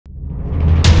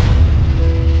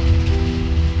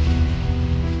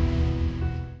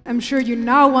I'm sure you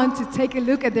now want to take a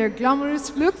look at their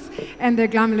glamorous looks and their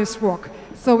glamorous walk.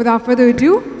 So without further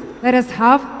ado, let us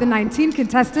have the 19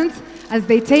 contestants as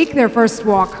they take their first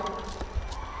walk.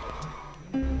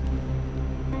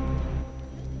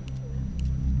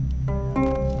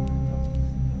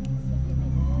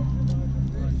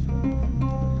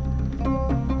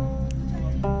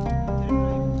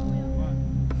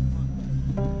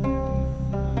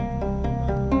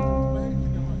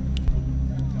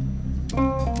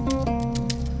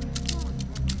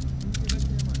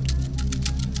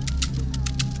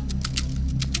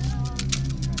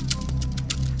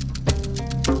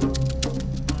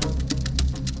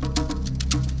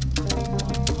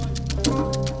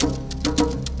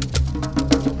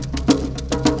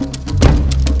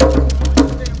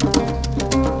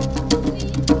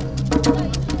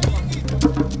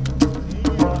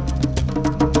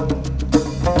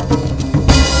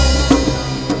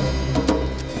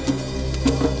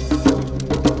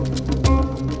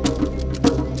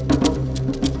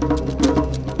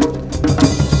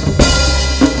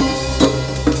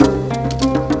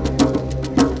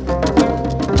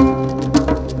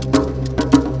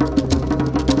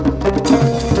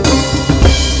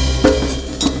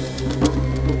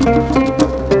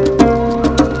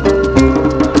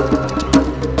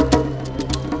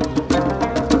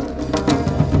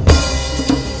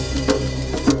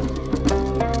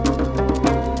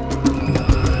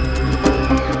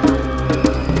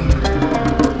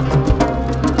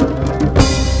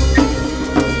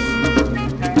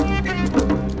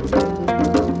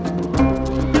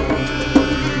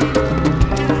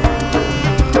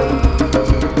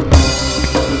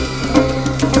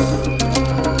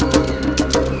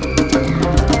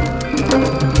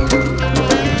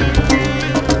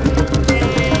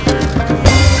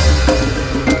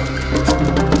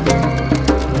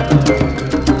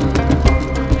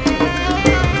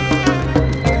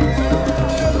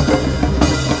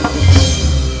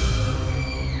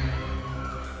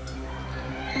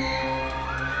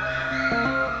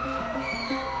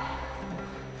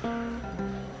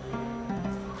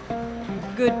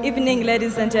 Good evening,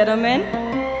 ladies and gentlemen.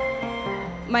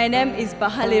 My name is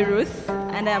Bahali Ruth,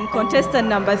 and I am contestant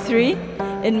number 3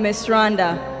 in Miss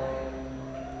Rwanda.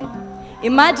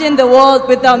 Imagine the world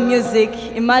without music.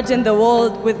 Imagine the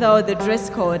world without the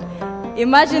dress code.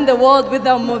 Imagine the world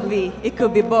without movie. It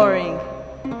could be boring.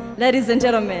 Ladies and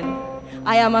gentlemen,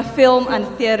 I am a film and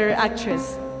theater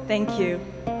actress. Thank you.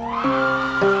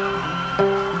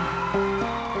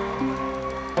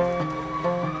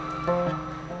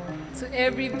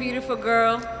 Every beautiful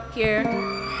girl here.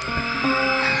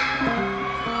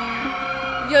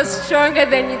 You're stronger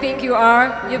than you think you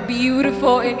are. You're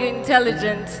beautiful and you're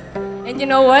intelligent. And you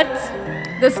know what?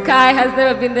 The sky has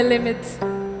never been the limit.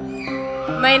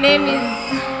 My name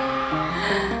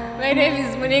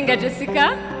is Muninga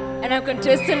Jessica, and I'm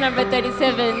contestant number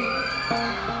 37.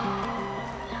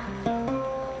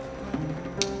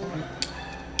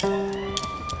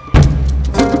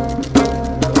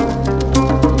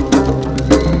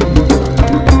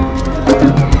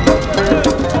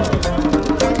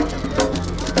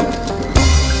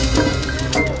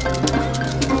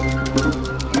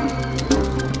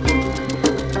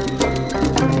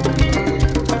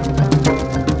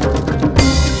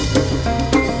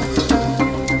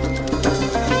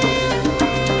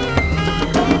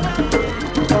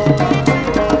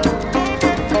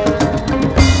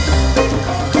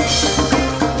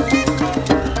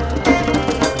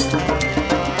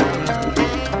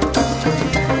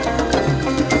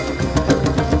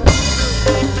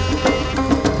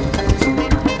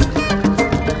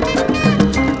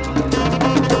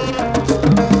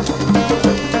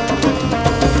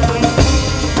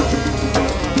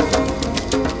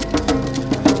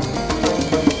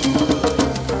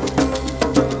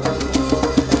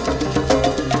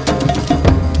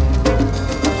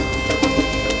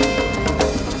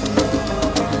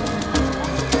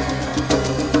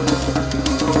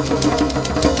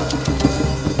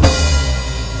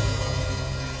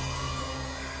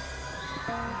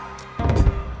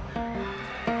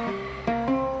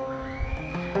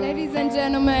 Ladies and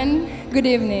gentlemen, good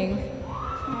evening.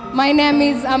 My name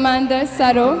is Amanda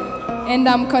Sato, and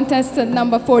I'm contestant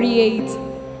number 48.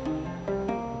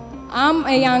 I'm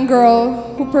a young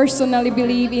girl who personally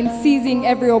believes in seizing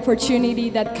every opportunity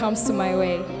that comes to my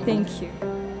way. Thank you.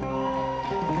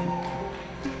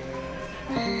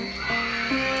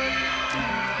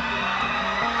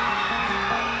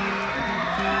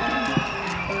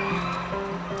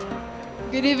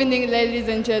 Good evening, ladies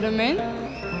and gentlemen.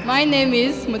 My name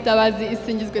is Mutabazi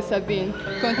Isingizwe Sabine,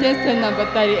 contestant number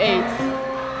 38.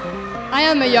 I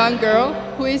am a young girl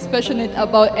who is passionate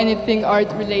about anything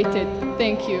art related.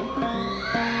 Thank you.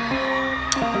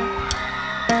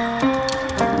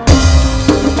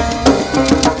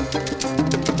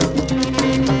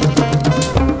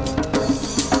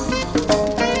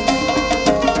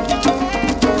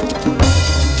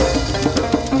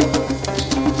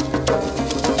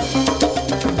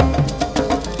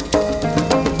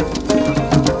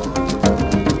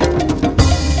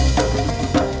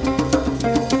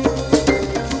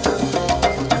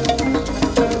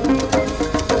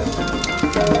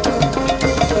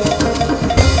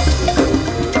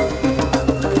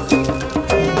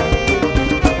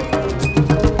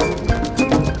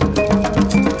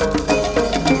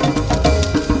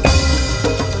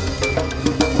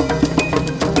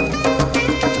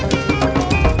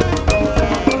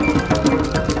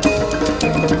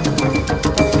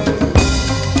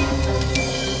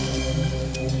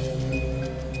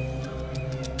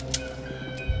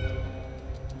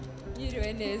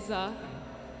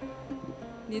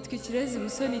 Nitwa Ikirezi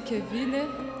Musoni Kevine,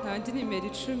 nkaba nimero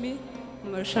 10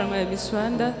 mu marushanwa ya Miss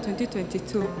Rwanda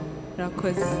 2022.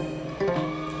 Rakoze.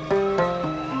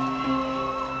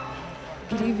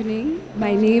 Good evening.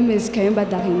 My name is Kayumba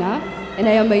Darina, and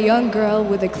I am a young girl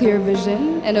with a clear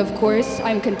vision. And of course,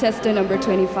 I'm contestant number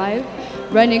 25,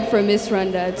 running for Miss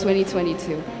Rwanda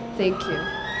 2022. Thank you.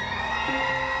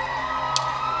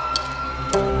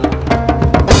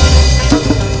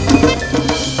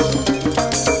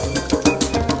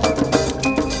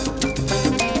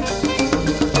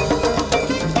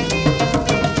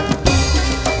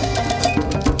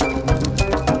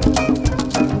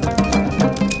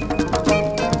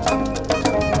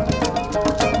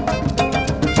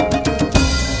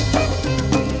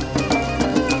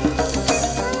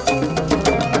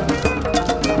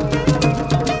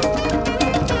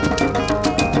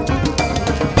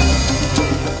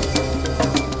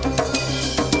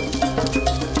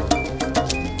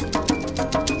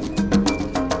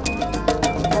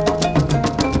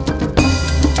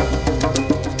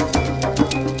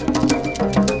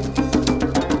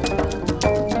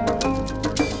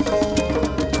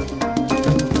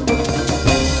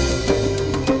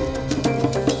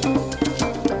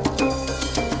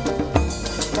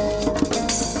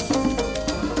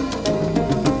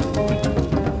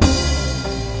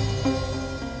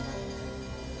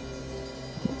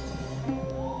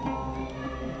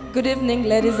 Good evening,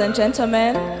 ladies and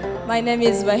gentlemen. My name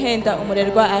is Vahenda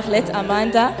Umurerwa Arlette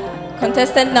Amanda,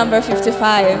 contestant number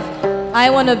 55. I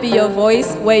want to be your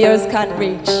voice where yours can't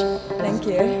reach. Thank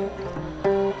you.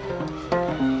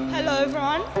 Hello,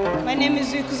 everyone. My name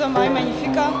is Zukuzamai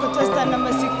Magnifica, contestant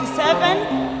number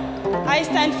 67. I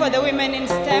stand for the women in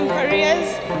STEM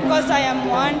careers because I am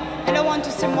one and I want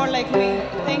to see more like me.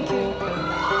 Thank you.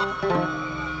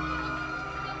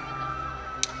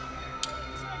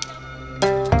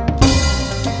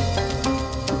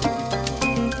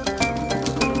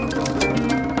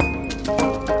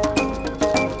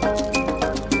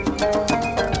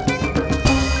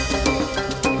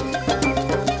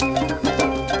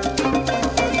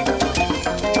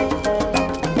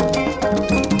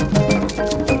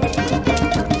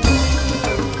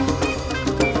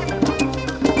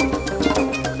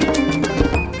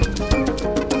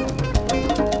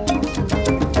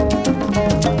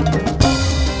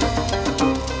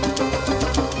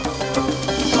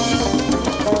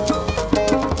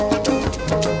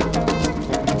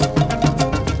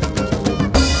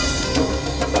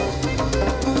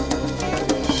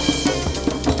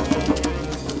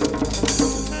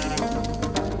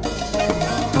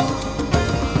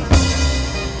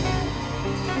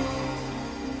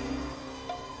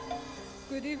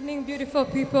 Good evening, beautiful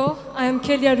people. I am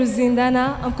Kelia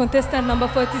Ruzindana. I'm contestant number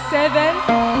 47.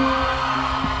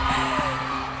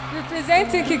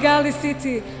 Representing Kigali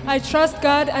City. I trust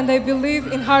God and I believe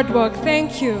in hard work.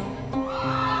 Thank you.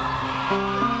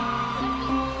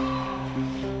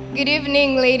 Good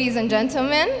evening, ladies and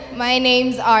gentlemen. My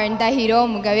names are Ndahiro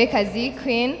Mugabekazi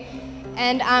Queen,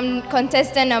 and I'm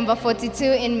contestant number 42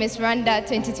 in Miss Rwanda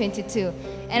 2022.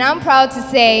 And I'm proud to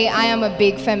say I am a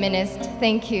big feminist.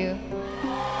 Thank you.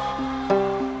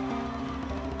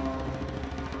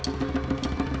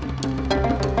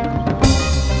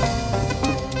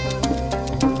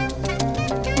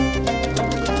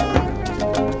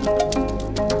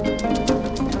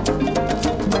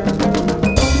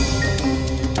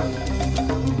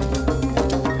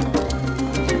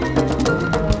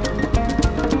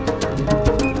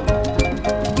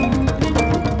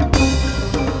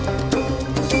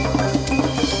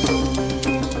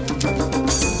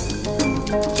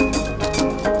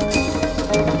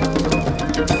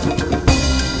 Thank you.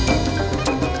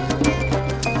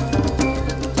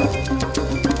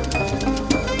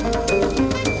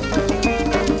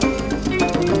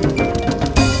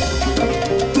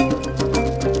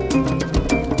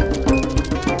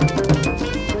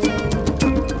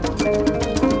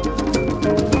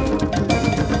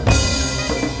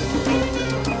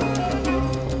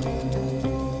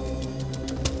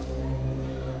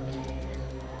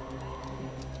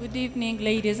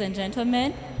 ladies and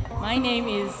gentlemen. My name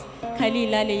is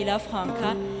Kalila Leila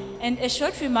Franca, and a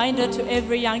short reminder to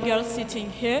every young girl sitting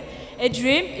here, a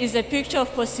dream is a picture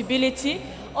of possibility.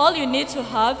 All you need to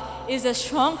have is a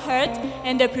strong heart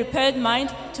and a prepared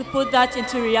mind to put that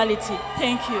into reality.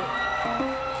 Thank you.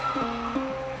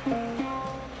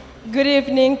 Good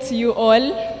evening to you all.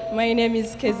 My name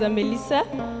is Keza Melissa.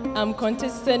 I'm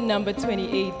contestant number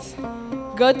 28.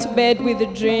 Go to bed with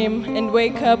a dream and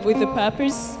wake up with a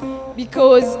purpose,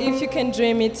 because if you can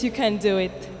dream it, you can do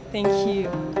it. Thank you.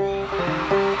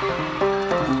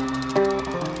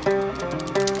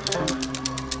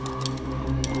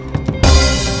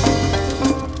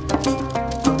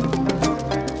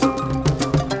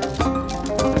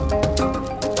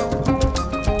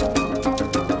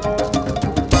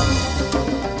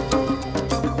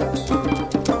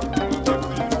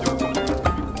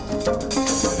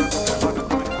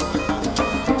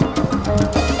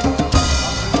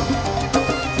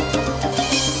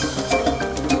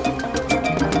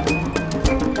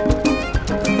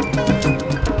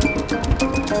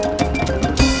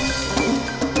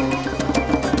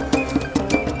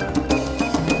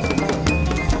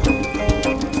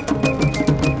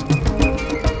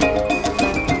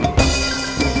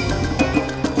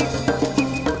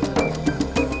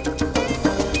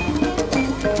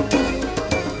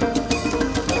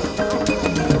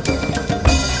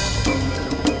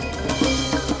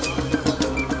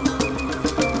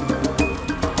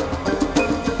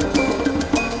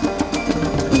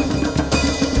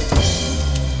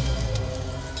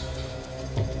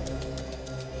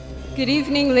 Good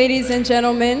evening, ladies and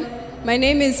gentlemen. My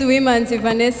name is Uimanzi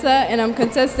Vanessa, and I'm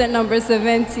contestant number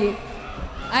 70.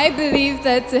 I believe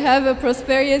that to have a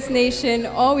prosperous nation,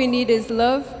 all we need is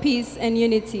love, peace, and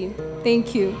unity.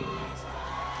 Thank you.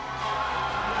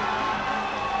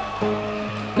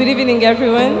 Good evening,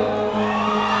 everyone.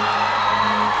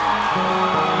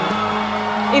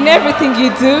 In everything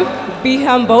you do, be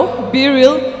humble, be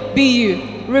real, be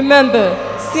you. Remember,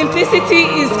 simplicity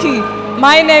is key.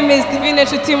 My name is Divine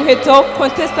Chutim Heto,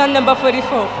 contestant number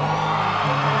 44.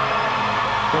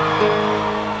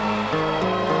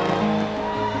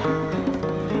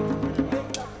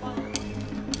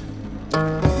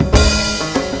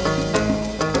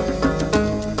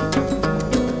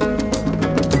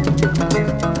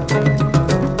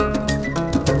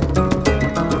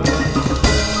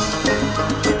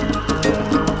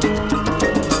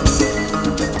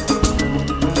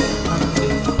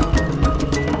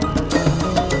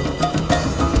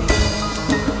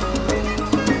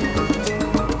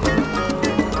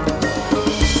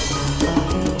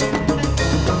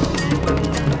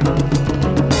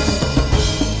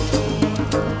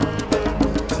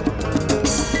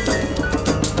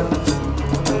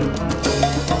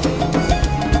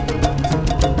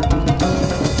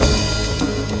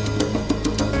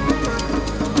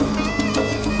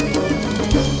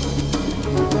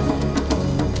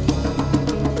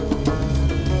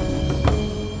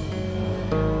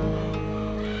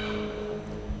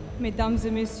 Mesdames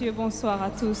et messieurs, bonsoir à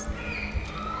tous.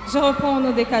 Je reprends au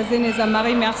nom des Kazeneza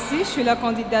Marie, merci. Je suis la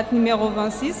candidate numéro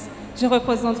 26. Je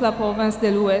représente la province de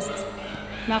l'Ouest.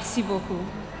 Merci beaucoup.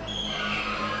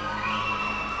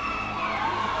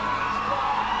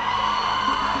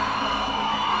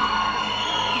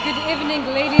 Good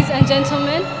evening, ladies and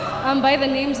gentlemen. I'm by the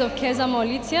names of Keza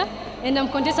Molitia, and I'm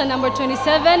contestant number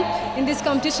 27 in this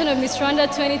competition of Miss Rwanda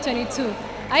 2022.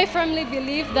 I firmly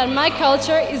believe that my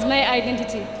culture is my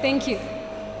identity. Thank you.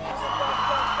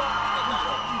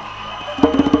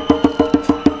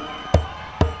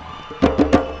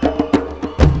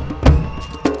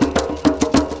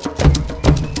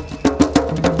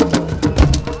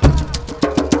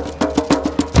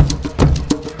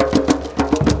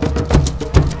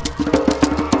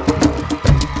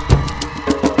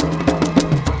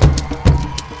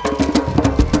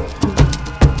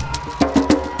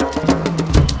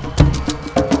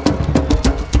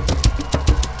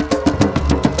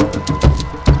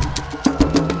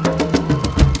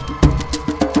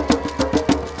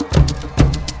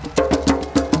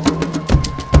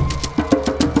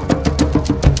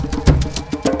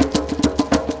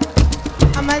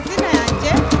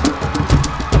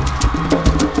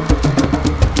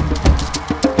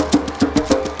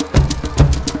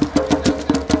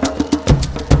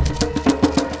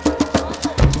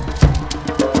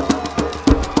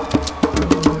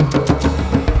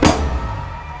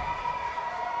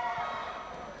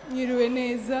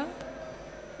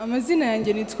 Amazina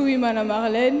yanjye nitwa Uwimana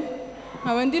Marlene,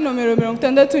 nkaba ndi nomero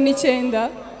 69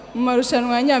 mu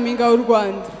marushanwa ya Nyampinga w'u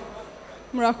Rwanda.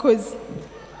 Murakoze.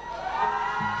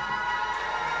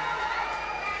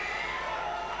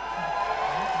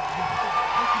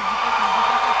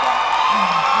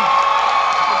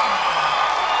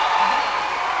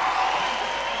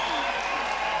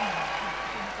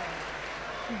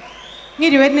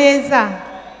 Mwiriwe neza.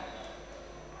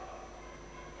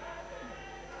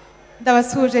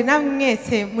 Ndabasuje namwe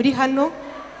mwese muri hano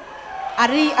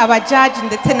ari abajaji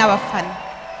ndetse n'abafana.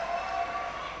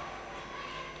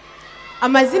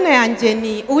 Amazina yanjye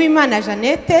ni Uwimana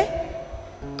Jeannette,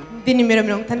 ndi nimero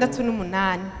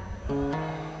 68.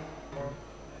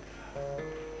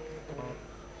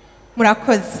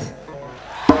 Murakoze.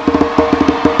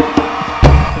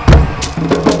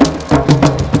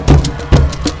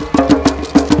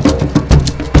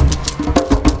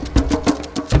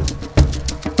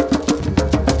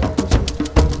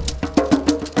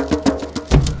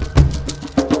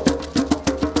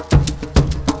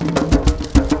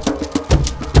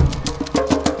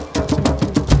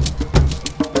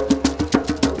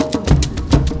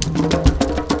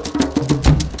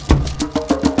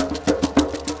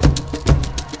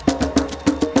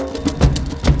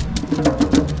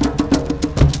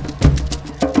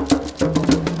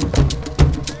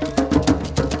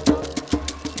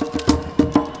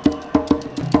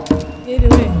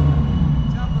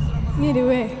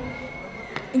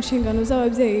 Inshingano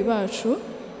z'ababyeyi bacu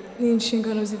ni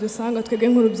inshingano zidusanga twebwe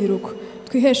nk'urubyiruko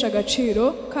twihesha agaciro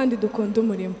kandi dukunda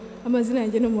umurimo. Amazina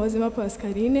yanjye ni Umuhozima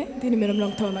Pascaline, ndi nimero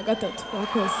 53.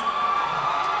 Murakoze.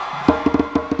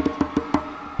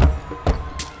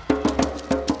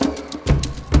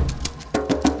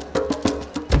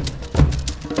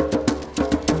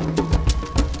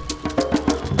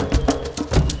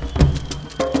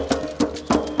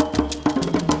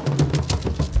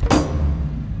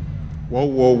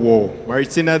 Whoa.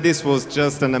 Maritina, this was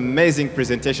just an amazing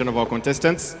presentation of our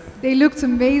contestants. They looked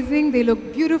amazing, they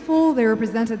looked beautiful, they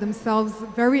represented themselves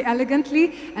very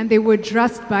elegantly, and they were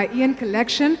dressed by Ian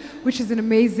Collection, which is an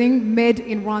amazing made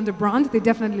in Rwanda brand. They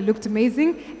definitely looked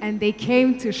amazing, and they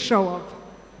came to show up.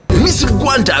 Miss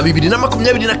Rwanda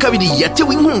 2022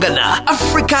 yatewe inkunga na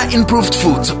Africa Improved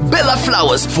Foods, Bella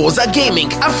Flowers, Forza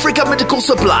Gaming, Africa Medical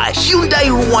Supply, Hyundai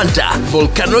Rwanda,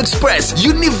 Volcano Express,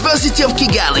 University of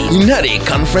Kigali, Intare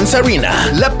Conference Arena,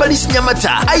 La Palisse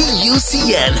Nyamata,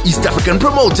 IUCN, East African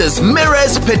Promoters,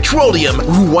 Merez Petroleum,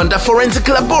 Rwanda Forensic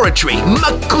Laboratory,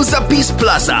 Makuza Peace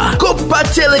Plaza, Copa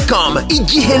Telecom,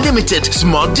 Igihe Limited,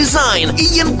 Smart Design,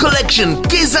 Ian Collection,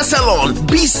 Keza Salon,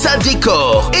 Bisa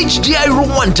Decor, HDI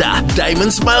Rwanda,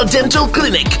 Diamond Smile Dental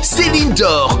Clinic, Céline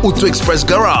d'Or, Auto Express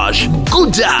Garage,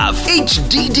 Goodave,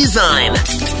 HD Design,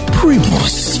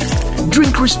 Primus.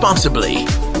 Drink responsibly.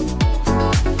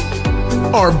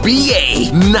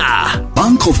 RBA, Nah.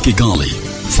 Bank of Kigali,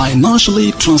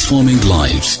 financially transforming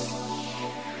lives.